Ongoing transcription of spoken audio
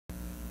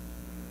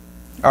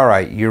All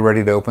right, you're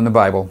ready to open the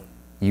Bible.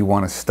 You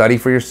want to study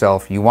for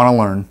yourself. You want to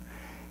learn,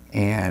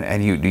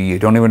 and you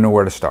don't even know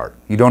where to start.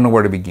 You don't know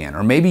where to begin.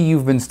 Or maybe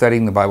you've been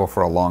studying the Bible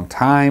for a long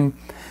time,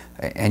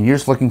 and you're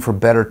just looking for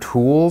better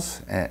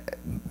tools.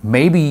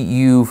 Maybe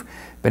you've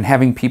been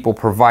having people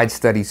provide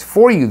studies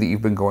for you that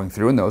you've been going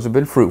through, and those have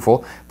been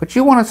fruitful, but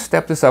you want to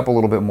step this up a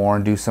little bit more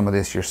and do some of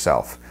this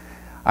yourself.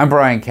 I'm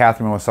Bryan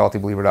Catherman with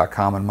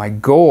SaltyBeliever.com, and my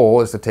goal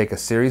is to take a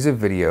series of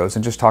videos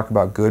and just talk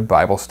about good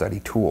Bible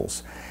study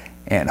tools.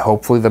 And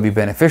hopefully they'll be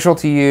beneficial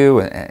to you,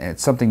 and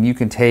it's something you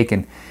can take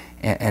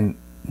and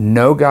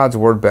know God's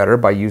Word better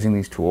by using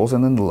these tools,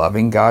 and then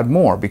loving God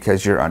more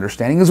because you're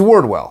understanding His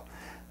Word well.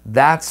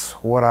 That's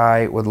what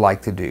I would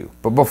like to do.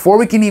 But before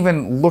we can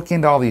even look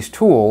into all these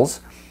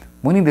tools,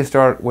 we need to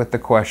start with the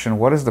question,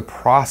 what is the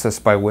process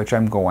by which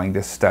I'm going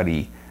to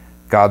study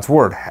God's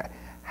Word?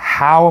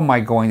 How am I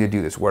going to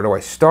do this? Where do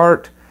I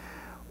start?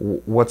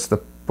 What's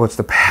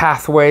the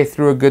pathway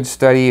through a good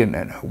study,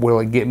 and will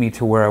it get me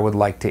to where I would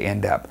like to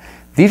end up?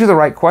 These are the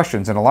right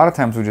questions, and a lot of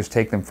times we just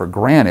take them for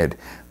granted.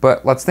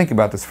 But let's think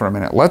about this for a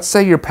minute. Let's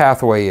say your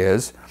pathway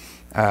is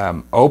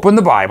open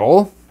the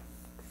Bible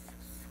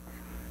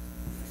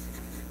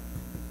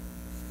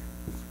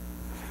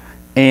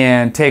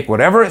and take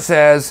whatever it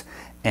says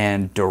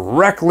and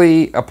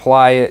directly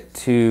apply it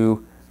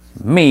to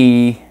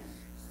me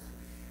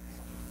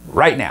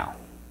right now.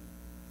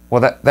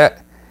 Well,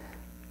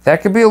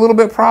 that could be a little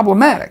bit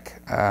problematic.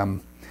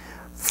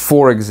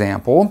 For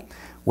example,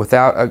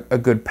 without a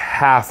good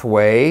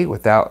pathway,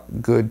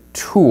 without good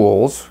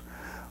tools,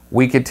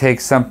 we could take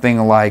something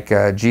like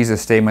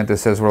Jesus' statement that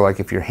says, "We're like,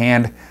 if your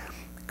hand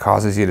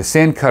causes you to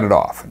sin, cut it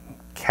off, and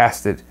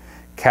cast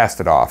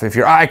it off. If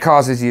your eye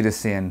causes you to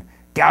sin,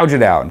 gouge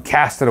it out and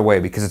cast it away,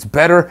 because it's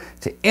better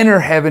to enter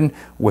heaven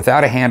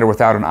without a hand or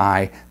without an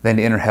eye than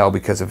to enter hell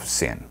because of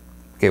sin."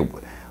 Okay,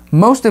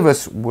 most of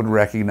us would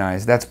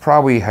recognize that's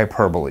probably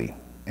hyperbole.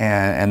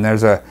 And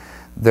there's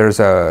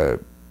a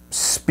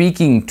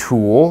speaking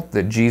tool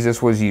that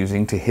Jesus was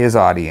using to his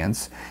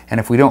audience, and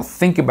if we don't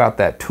think about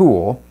that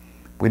tool,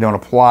 we don't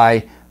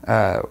apply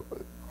our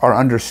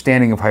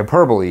understanding of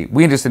hyperbole,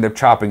 we just end up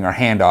chopping our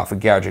hand off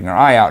and gouging our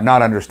eye out,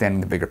 not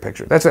understanding the bigger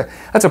picture. That's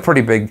a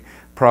pretty big,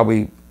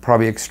 probably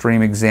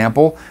extreme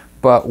example,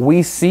 but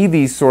we see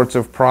these sorts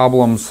of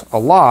problems a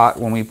lot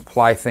when we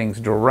apply things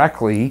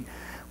directly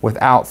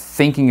without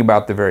thinking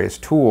about the various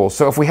tools.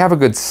 So if we have a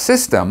good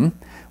system,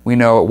 we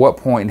know at what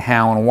point and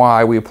how and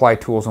why we apply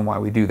tools and why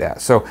we do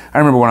that. So I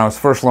remember when I was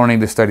first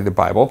learning to study the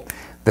Bible,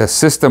 the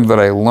system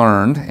that I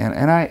learned,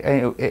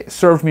 and it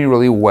served me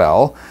really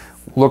well,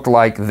 looked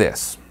like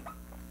this.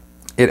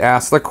 It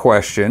asked the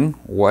question,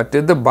 what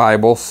did the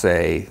Bible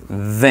say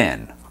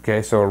then?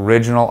 Okay, so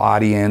original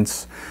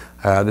audience.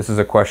 This is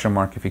a question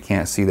mark. If you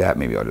can't see that,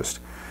 maybe I'll just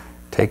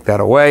take that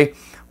away.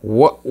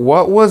 What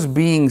was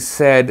being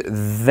said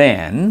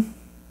then,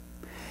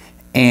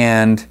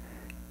 and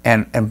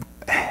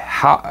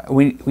how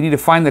we need to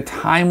find the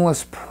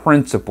timeless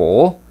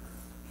principle.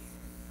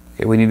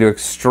 Okay, we need to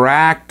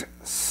extract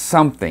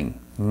something,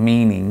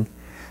 meaning,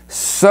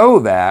 so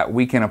that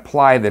we can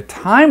apply the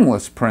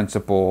timeless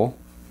principle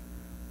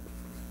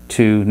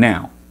to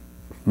now,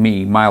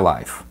 me, my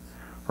life,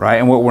 right?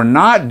 And what we're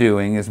not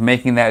doing is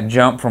making that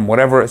jump from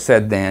whatever it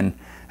said then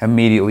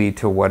immediately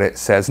to what it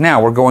says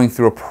now. We're going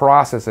through a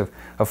process of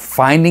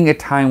finding a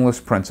timeless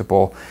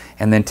principle,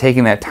 and then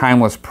taking that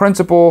timeless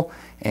principle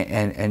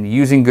and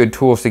using good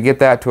tools to get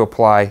that to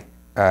apply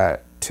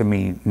to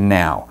me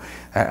now.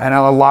 And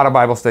a lot of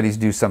Bible studies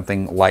do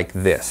something like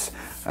this.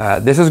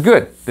 This is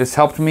good. This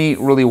helped me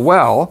really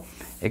well,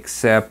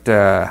 except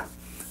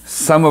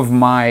some of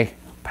my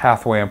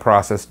pathway and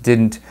process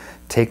didn't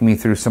take me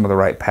through some of the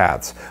right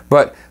paths.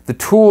 But the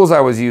tools I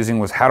was using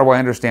was, how do I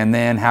understand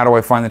then? How do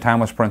I find the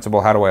timeless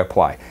principle? How do I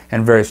apply?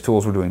 And various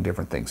tools were doing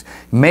different things.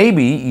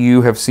 Maybe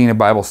you have seen a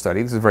Bible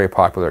study. This is very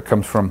popular. It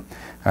comes from,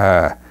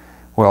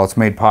 well, it's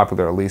made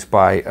popular at least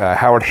by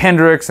Howard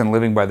Hendricks and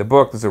Living by the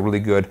Book. This is a really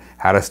good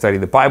how to study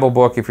the Bible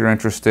book if you're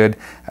interested.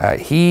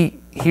 He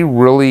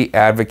really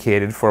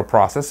advocated for a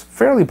process,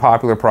 fairly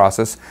popular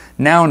process,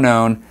 now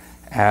known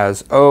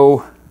as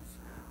O.I.A.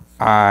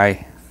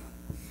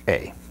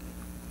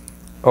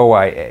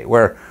 O.I.A.,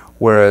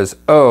 whereas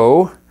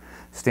O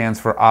stands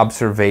for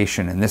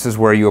observation, and this is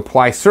where you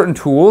apply certain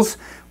tools,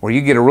 where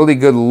you get a really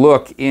good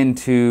look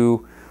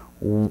into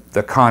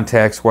the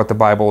context, what the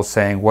Bible is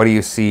saying, what do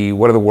you see,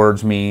 what do the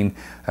words mean.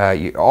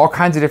 All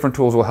kinds of different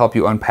tools will help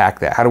you unpack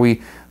that. How do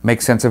we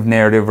make sense of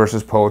narrative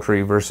versus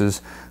poetry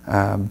versus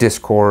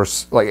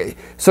discourse?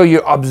 So you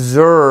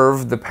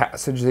observe the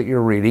passage that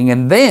you're reading,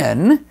 and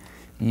then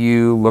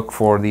you look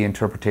for the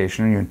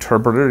interpretation, or you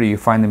interpret it, or you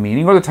find the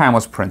meaning, or the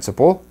timeless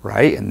principle,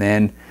 right? And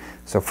then,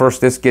 so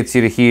first this gets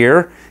you to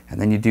here, and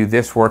then you do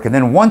this work, and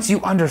then once you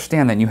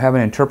understand that, and you have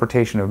an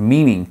interpretation of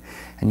meaning,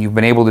 and you've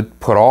been able to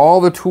put all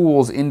the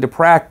tools into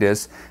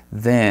practice,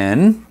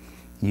 then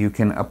you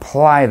can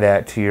apply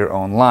that to your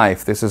own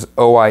life. This is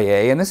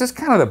O.I.A., and this is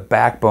kind of the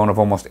backbone of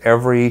almost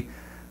every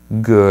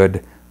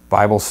good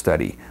Bible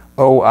study.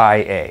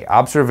 O.I.A.,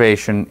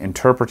 observation,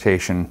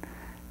 interpretation,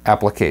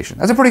 application.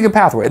 That's a pretty good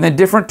pathway. And then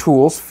different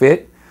tools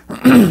fit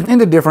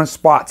into different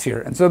spots here.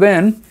 And so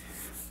then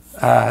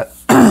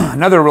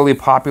another really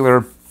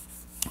popular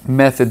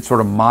method sort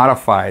of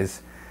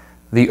modifies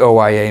the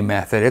OIA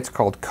method. It's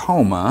called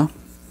COMA.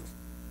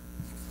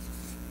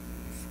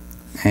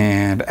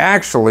 And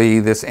actually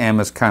this M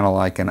is kind of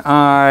like an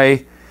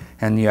I,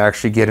 and you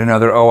actually get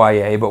another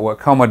OIA. But what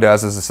COMA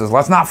does is it says,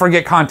 let's not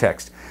forget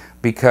context,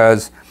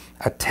 because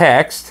a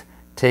text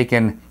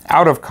taken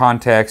out of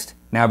context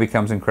now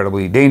becomes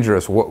incredibly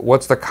dangerous.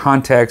 What's the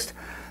context?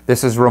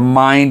 This is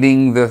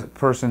reminding the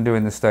person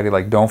doing the study,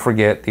 like, don't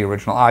forget the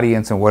original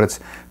audience and what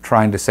it's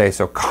trying to say.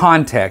 So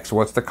context,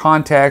 what's the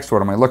context?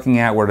 What am I looking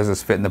at? Where does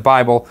this fit in the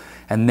Bible?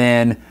 And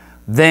then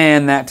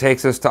that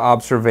takes us to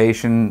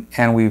observation,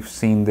 and we've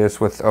seen this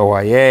with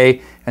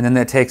OIA. And then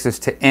that takes us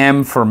to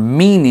M for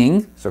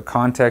meaning. So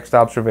context,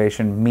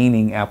 observation,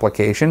 meaning,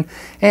 application.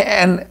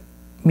 And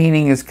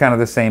meaning is kind of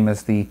the same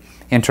as the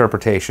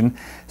interpretation.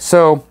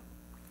 So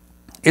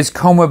is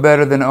COMA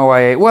better than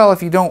OIA? Well,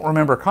 if you don't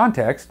remember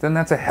context, then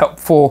that's a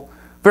helpful,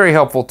 very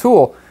helpful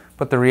tool.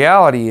 But the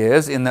reality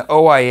is, in the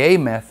OIA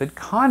method,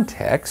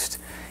 context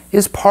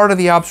is part of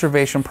the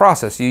observation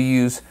process. You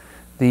use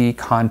the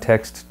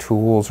context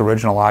tools,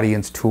 original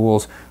audience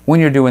tools, when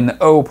you're doing the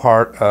O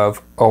part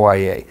of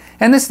OIA.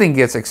 And this thing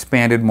gets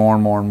expanded more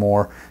and more and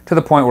more, to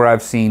the point where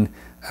I've seen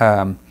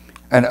an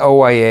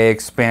OIA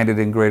expanded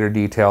in greater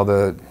detail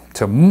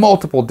to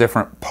multiple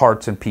different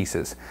parts and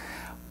pieces.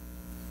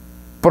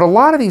 But a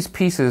lot of these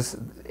pieces,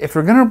 if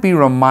you're going to be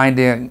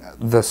reminding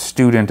the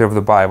student of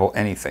the Bible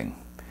anything,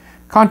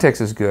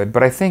 context is good,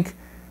 but I think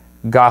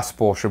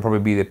gospel should probably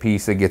be the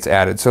piece that gets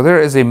added. So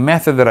there is a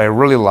method that I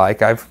really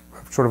like. I've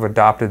sort of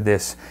adopted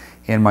this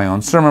in my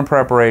own sermon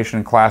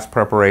preparation, class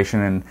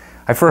preparation, and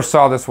I first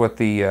saw this with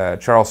the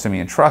Charles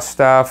Simeon Trust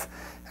stuff.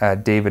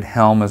 David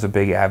Helm is a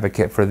big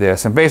advocate for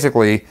this, and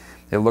basically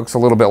it looks a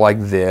little bit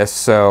like this.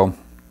 So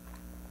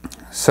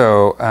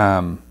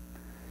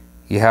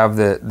you have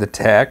the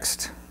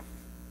text,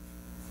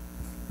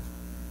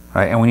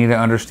 right? And we need to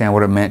understand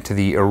what it meant to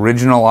the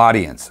original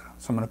audience.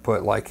 So I'm going to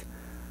put like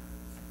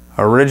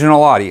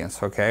original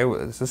audience, okay?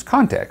 This is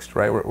context,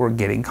 right? We're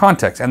getting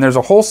context. And there's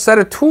a whole set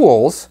of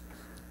tools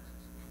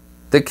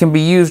that can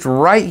be used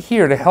right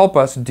here to help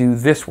us do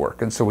this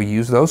work. And so we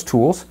use those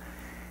tools.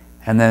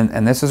 And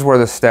this is where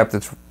the step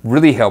that's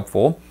really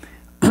helpful.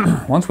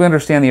 Once we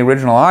understand the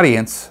original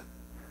audience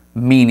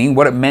meaning,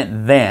 what it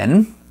meant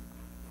then,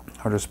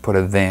 I'll just put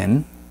a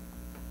then.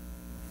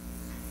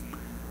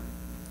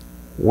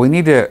 We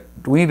need to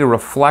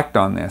reflect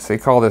on this. They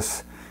call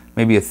this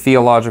maybe a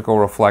theological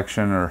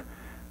reflection or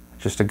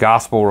just a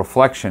gospel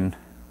reflection.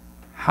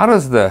 How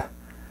does the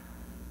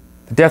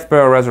death,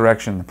 burial,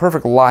 resurrection, the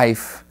perfect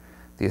life,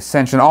 the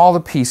ascension, all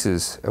the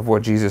pieces of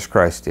what Jesus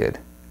Christ did,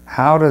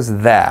 how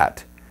does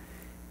that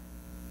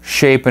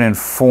shape and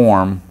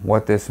inform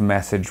what this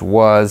message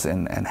was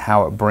and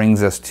how it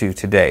brings us to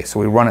today? So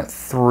we run it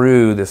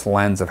through this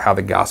lens of how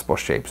the gospel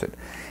shapes it.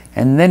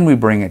 And then we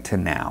bring it to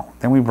now.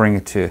 Then we bring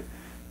it to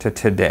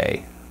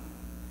today.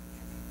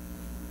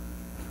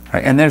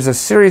 Right? And there's a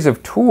series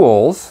of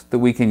tools that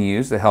we can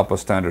use to help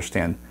us to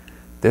understand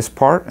this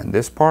part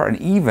and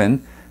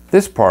even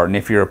this part. And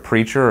if you're a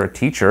preacher or a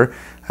teacher,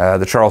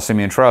 the Charles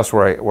Simeon Trust,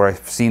 where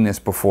I've seen this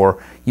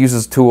before,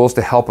 uses tools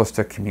to help us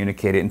to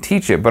communicate it and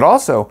teach it. But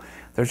also,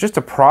 there's just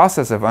a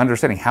process of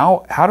understanding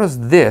how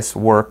does this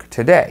work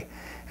today?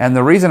 And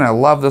the reason I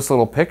love this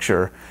little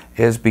picture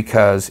is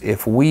because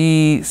if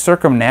we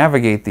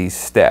circumnavigate these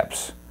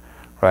steps,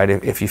 right?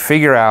 If you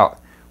figure out,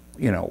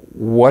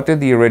 what did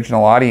the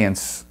original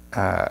audience,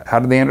 how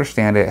did they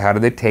understand it? How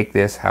did they take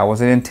this? How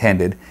was it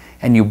intended?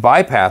 And you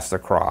bypass the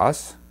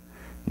cross,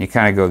 and you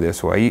kind of go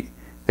this way.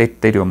 They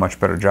do a much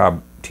better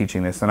job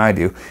teaching this than I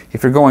do.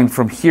 If you're going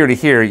from here to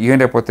here, you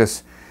end up with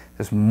this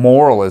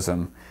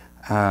moralism,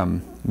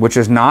 which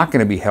is not going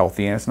to be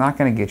healthy, and it's not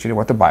going to get you to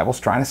what the Bible's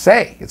trying to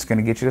say. It's going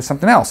to get you to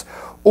something else.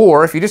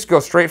 Or if you just go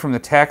straight from the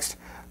text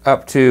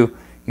up to,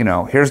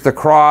 here's the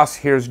cross,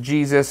 here's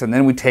Jesus, and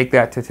then we take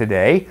that to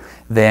today,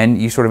 then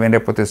you sort of end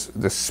up with this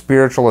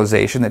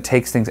spiritualization that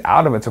takes things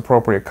out of its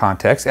appropriate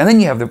context, and then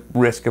you have the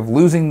risk of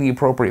losing the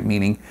appropriate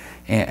meaning,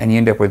 and you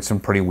end up with some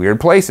pretty weird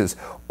places.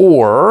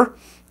 Or,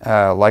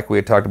 like we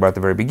had talked about at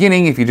the very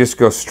beginning, if you just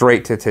go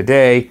straight to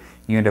today,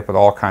 you end up with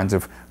all kinds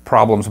of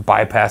problems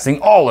bypassing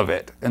all of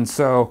it. And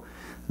so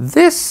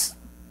this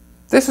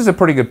is a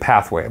pretty good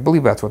pathway. I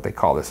believe that's what they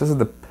call this. This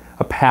is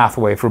a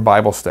pathway for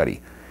Bible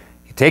study.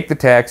 You take the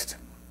text,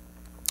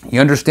 you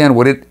understand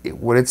what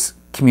it's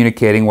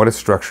communicating, what its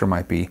structure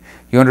might be.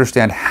 You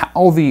understand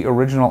how the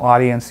original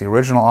audience, the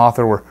original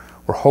author were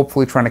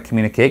hopefully trying to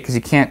communicate, because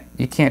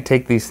you can't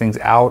take these things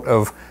out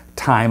of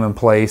time and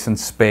place and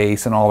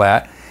space and all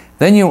that.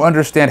 Then you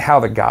understand how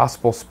the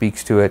gospel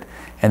speaks to it,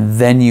 and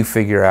then you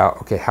figure out,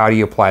 okay, how do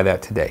you apply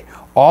that today?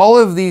 All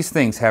of these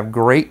things have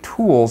great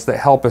tools that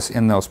help us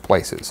in those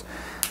places.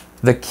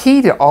 The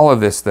key to all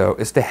of this, though,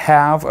 is to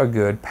have a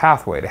good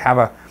pathway, to have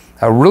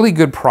a really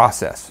good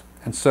process.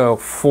 And so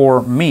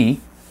for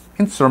me,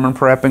 in sermon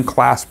prep and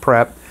class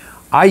prep,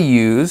 I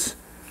use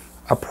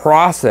a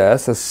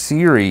process, a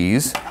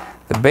series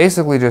that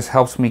basically just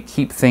helps me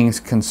keep things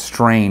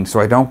constrained so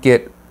I don't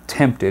get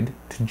tempted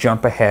to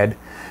jump ahead,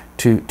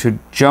 to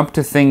jump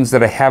to things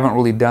that I haven't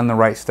really done the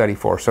right study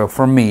for. So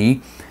for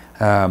me,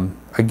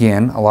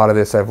 again, a lot of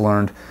this I've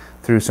learned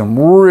through some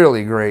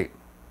really great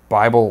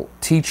Bible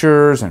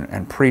teachers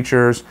and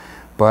preachers,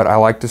 but I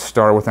like to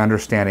start with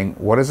understanding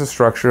what is the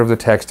structure of the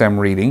text I'm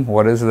reading,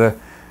 what is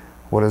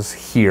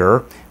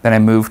here. Then I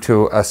move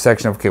to a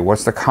section of, okay,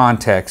 what's the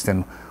context,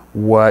 and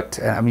what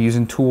I'm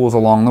using tools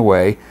along the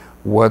way.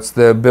 What's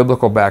the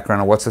biblical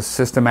background, and what's the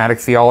systematic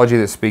theology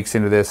that speaks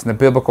into this, and the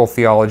biblical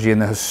theology, and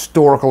the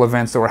historical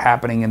events that were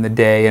happening in the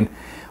day, and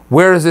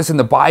where is this in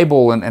the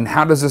Bible, and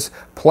how does this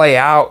play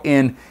out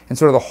in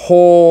sort of the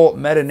whole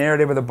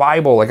meta-narrative of the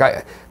Bible?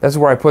 Like that's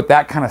where I put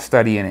that kind of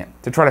study in it,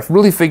 to try to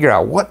really figure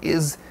out what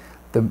is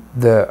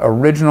the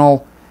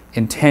original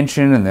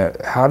intention, and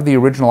how did the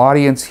original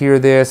audience hear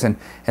this, and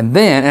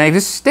I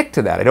just stick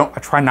to that. I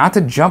try not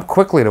to jump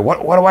quickly to what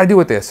do I do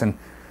with this, and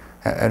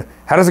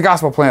how does the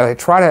gospel play out? I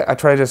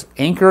try to just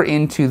anchor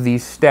into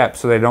these steps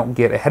so that I don't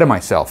get ahead of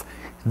myself.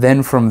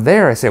 Then from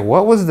there I say,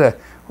 what was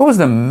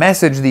the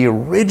message the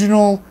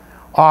original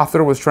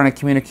author was trying to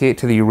communicate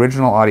to the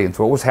original audience?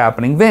 What was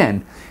happening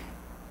then?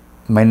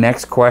 My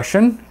next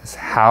question is,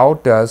 how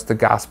does the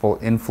gospel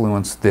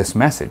influence this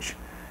message?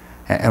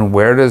 And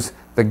where does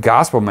the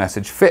gospel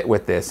message fit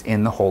with this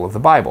in the whole of the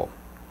Bible?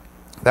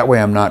 That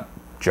way I'm not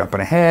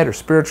jumping ahead or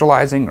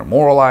spiritualizing or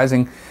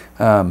moralizing.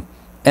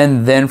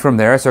 And then from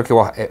there I say, okay,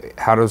 well,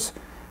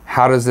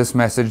 how does this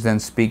message then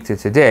speak to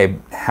today?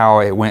 How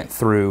it went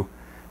through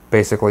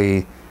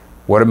basically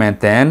what it meant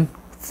then,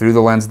 through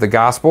the lens of the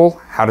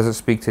gospel, how does it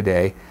speak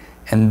today?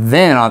 And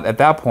then at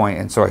that point,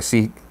 and so I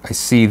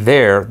see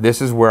there,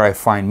 this is where I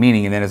find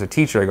meaning. And then as a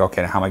teacher, I go,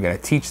 okay, how am I going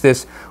to teach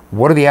this?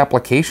 What are the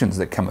applications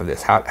that come of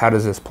this? How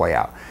does this play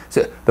out?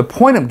 So the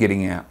point I'm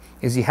getting at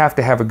is you have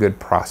to have a good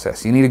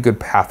process. You need a good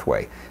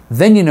pathway.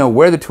 Then you know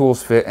where the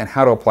tools fit and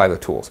how to apply the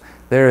tools.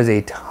 There is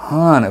a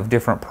ton of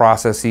different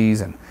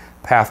processes and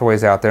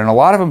pathways out there, and a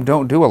lot of them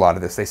don't do a lot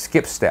of this. They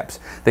skip steps.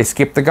 They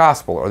skip the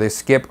gospel, or they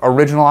skip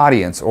original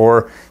audience,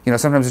 or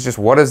sometimes it's just,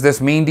 what does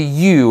this mean to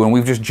you? And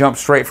we've just jumped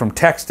straight from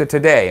text to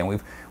today, and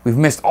we've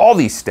missed all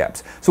these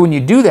steps. So when you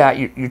do that,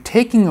 you're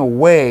taking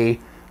away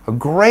a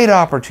great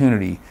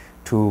opportunity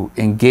to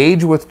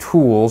engage with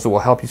tools that will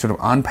help you sort of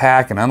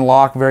unpack and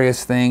unlock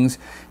various things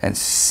and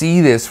see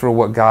this for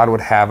what God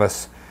would have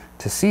us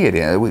to see it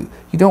in.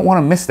 You don't want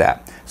to miss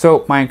that.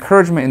 So my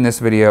encouragement in this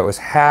video is,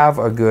 have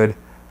a good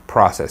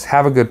process,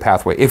 have a good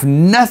pathway. If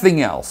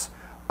nothing else,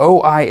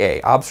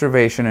 OIA,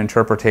 observation,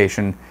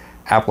 interpretation,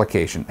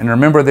 application. And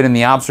remember that in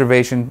the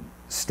observation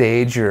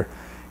stage, you're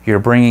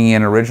bringing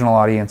in original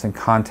audience and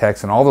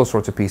context and all those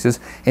sorts of pieces.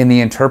 In the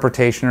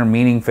interpretation or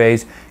meaning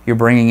phase, you're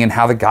bringing in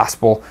how the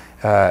gospel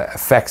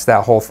affects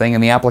that whole thing.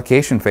 In the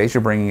application phase,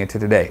 you're bringing it to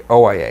today.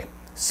 OIA.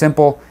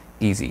 Simple,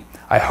 easy.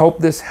 I hope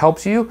this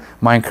helps you.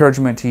 My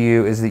encouragement to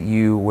you is that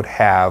you would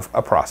have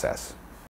a process.